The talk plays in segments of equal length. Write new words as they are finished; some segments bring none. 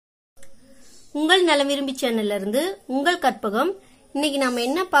உங்கள் நலம் விரும்பி சேனல்ல இருந்து உங்கள் கற்பகம். இன்னைக்கு நாம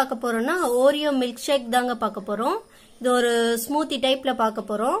என்ன பார்க்க போறோம்னா ஓரியோ மில்க் ஷேக் தாங்க பார்க்க போறோம். இது ஒரு ஸ்மூத்தி டைப்ல பார்க்க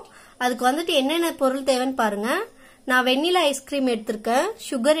போறோம். அதுக்கு வந்துட்டு என்னென்ன பொருள் தேவைன்னு பாருங்க. நான் வெண்ணிலா ஐஸ்கிரீம் எடுத்திருக்கேன்,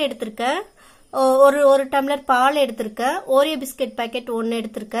 சுகர் எடுத்திருக்கேன், ஒரு டம்ளர் பால் எடுத்திருக்கேன், ஓரியோ பிஸ்கட் பாக்கெட் 1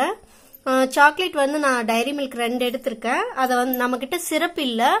 எடுத்திருக்கேன், சாக்லேட் வந்து நான் டைரி மில்க் 2 எடுத்திருக்கேன். அதை வந்து நம்ம கிட்ட சிரப்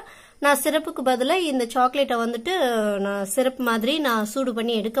இல்ல, நான் சிரப்புக்கு பதிலாக இந்த சாக்லேட்டை வந்துட்டு நான் சிரப் மாதிரி நான் சூடு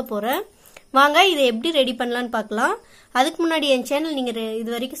பண்ணி எடுக்க போறேன். வாங்க இதை எப்படி ரெடி பண்ணலான்னு பார்க்கலாம். அதுக்கு முன்னாடி என் சேனல் நீங்க இது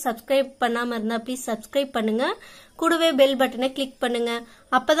வரைக்கும் சப்ஸ்கிரைப் பண்ணாம இருந்தா ப்ளீஸ் சப்ஸ்கிரைப் பண்ணுங்க. கூடவே பெல் பட்டனை கிளிக் பண்ணுங்க.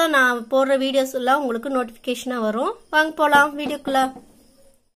 அப்பதான் நான் போடுற வீடியோஸ் எல்லாம் உங்களுக்கு நோட்டிபிகேஷனா வரும். வாங்க போலாம் வீடியோக்குள்ள.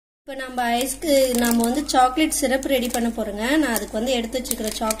 இப்போ நம்ம வந்து சாக்லேட் சிரப் ரெடி பண்ண போறோங்க. நான் அதுக்கு வந்து எடுத்து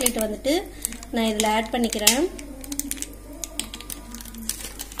வச்சுக்கிற சாக்லேட் வந்துட்டு நான் இதுல ஆட் பண்ணிக்கிறேன்.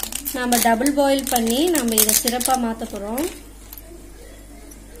 நம்ம டபுள் பாயில் பண்ணி நம்ம இதை சிரப்பா மாத்த போறோம்.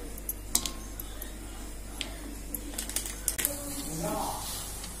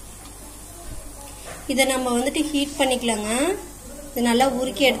 இதை நம்ம வந்துட்டு ஹீட் பண்ணிக்கலாங்க. இது நல்லா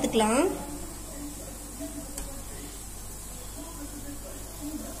உருக்கி எடுத்துக்கலாம்.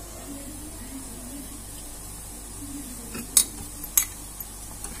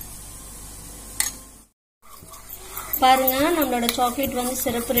 பாருங்க நம்மளோட சாக்லேட் வந்து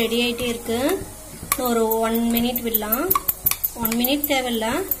சிரப்பு ரெடி ஆயிட்டே இருக்கு. ஒரு 1 மினிட் விடலாம். 1 மினிட் தேவையில்ல.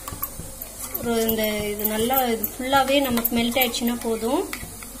 இது நல்லா இது ஃபுல்லாவே நமக்கு மெல்ட் ஆயிடுச்சுன்னா போதும்.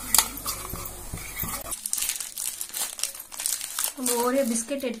 நம்ம ஓரியோ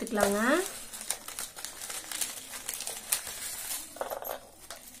பிஸ்கட் எடுத்துக்கலாங்க.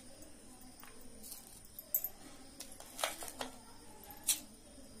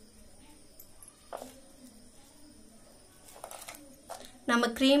 நம்ம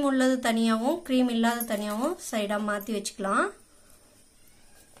க்ரீம் உள்ளது தனியாகவும் க்ரீம் இல்லாத தனியாகவும் சைடா மாத்தி வச்சுக்கலாம்.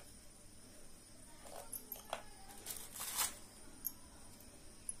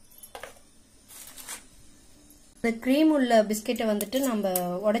 இந்த க்ரீம் உள்ள பிஸ்கெட்டை வந்துட்டு நம்ம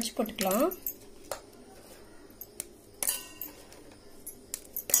உடைச்சு போட்டுக்கலாம்.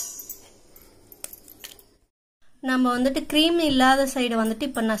 நம்ம வந்துட்டு க்ரீம் இல்லாத சைடை வந்துட்டு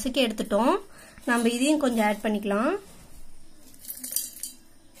இப்ப நசுக்கி எடுத்துட்டோம். நம்ம இதையும் கொஞ்சம் ஆட் பண்ணிக்கலாம்.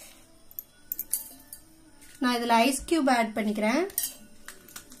 நான் இதுல ஐஸ் கியூப் ஆட் பண்ணிக்கிறேன்.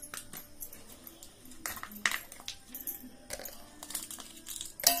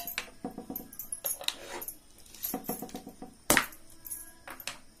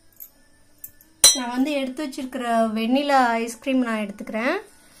 நான் வந்து எடுத்து வச்சிருக்கிற வெண்ணிலா ஐஸ்கிரீம் நான் எடுத்துக்கிறேன்.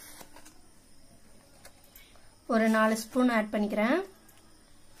 ஒரு 4 ஸ்பூன் ஆட் பண்ணிக்கிறேன்.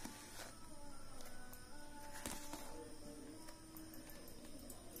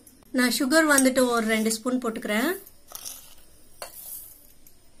 நான் சுகர் வந்துட்டு ஒரு 2 ஸ்பூன் போட்டுக்கிறேன்.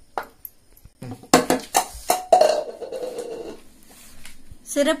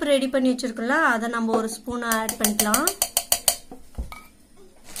 சிரப் ரெடி பண்ணி வச்சிருக்கோம்ல, அதை நம்ம ஒரு ஸ்பூன் ஆட் பண்ணிக்கலாம்.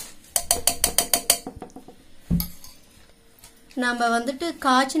 நம்ம வந்துட்டு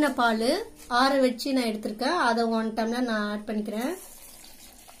காய்ச்சின பால் ஆற வச்சு நான் எடுத்திருக்கேன். அதை 1 டம்ளர் நான் ஆட் பண்ணிக்கிறேன்.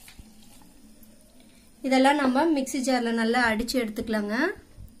 இதெல்லாம் நம்ம மிக்ஸி ஜார்ல நல்லா அடிச்சு எடுத்துக்கலாங்க.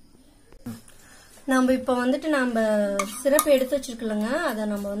 நம்ம இப்ப வந்துட்டு நம்ம சிரப் எடுத்து வச்சிருக்கலங்க, அதை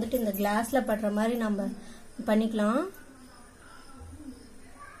நம்ம வந்துட்டு இந்த கிளாஸ்ல படுற மாதிரி நம்ம பண்ணிக்கலாம்.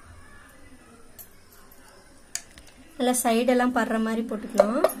 நல்லா சைடெல்லாம் படுற மாதிரி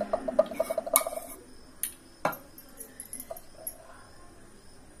போட்டுக்கலாம்.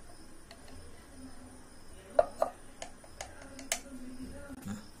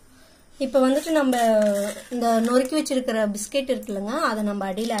 இப்ப வந்துட்டு நம்ம இந்த நொறுக்கி வச்சிருக்கிற பிஸ்கெட் இருக்குல்லங்க, அதை நம்ம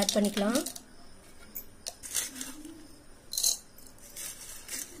அடியில் ஆட் பண்ணிக்கலாம்.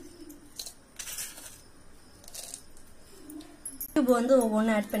 கியூப் வந்து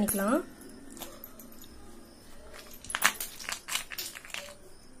ஒவ்வொன்று ஆட் பண்ணிக்கலாம்.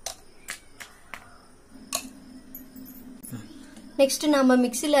 நெக்ஸ்ட் நம்ம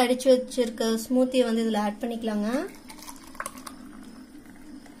மிக்ஸில அடிச்சு வச்சிருக்க ஸ்மூத்தியை வந்து இதுல ஆட் பண்ணிக்கலாங்க.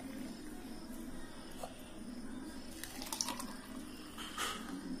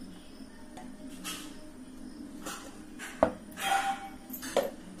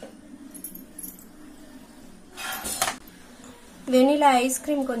 வெனிலா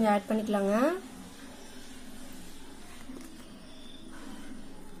ஐஸ்கிரீம் கொஞ்சம் ஆட் பண்ணிக்கலாங்க.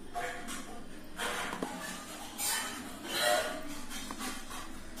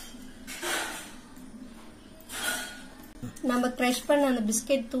 நம்ம கிரஷ் பண்ண அந்த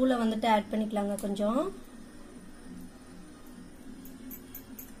பிஸ்கெட் தூளை வந்துட்டு ஆட் பண்ணிக்கலாங்க கொஞ்சம்.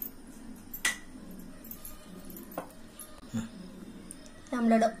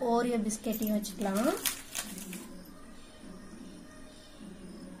 நம்மளோட ஓரியோ பிஸ்கெட்டையும் வச்சுக்கலாம்.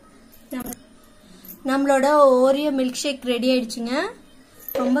 நம்மளோட ஓரியோ மில்க் ஷேக் ரெடி ஆயிடுச்சுங்க.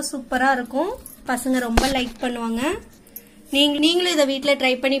 ரொம்ப சூப்பரா இருக்கும். பசங்க ரொம்ப லைக் பண்ணுவாங்க. நீங்களும் இதை வீட்டில்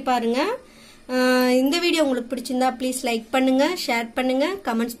ட்ரை பண்ணி பாருங்க. இந்த வீடியோ உங்களுக்கு பிடிச்சிருந்தா ப்ளீஸ் லைக் பண்ணுங்க, ஷேர் பண்ணுங்க,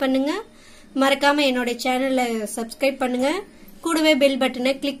 கமெண்ட்ஸ் பண்ணுங்க. மறக்காம என்னோட சேனலை சப்ஸ்கிரைப் பண்ணுங்க. கூடவே பெல்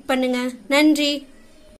பட்டனை கிளிக் பண்ணுங்க. நன்றி.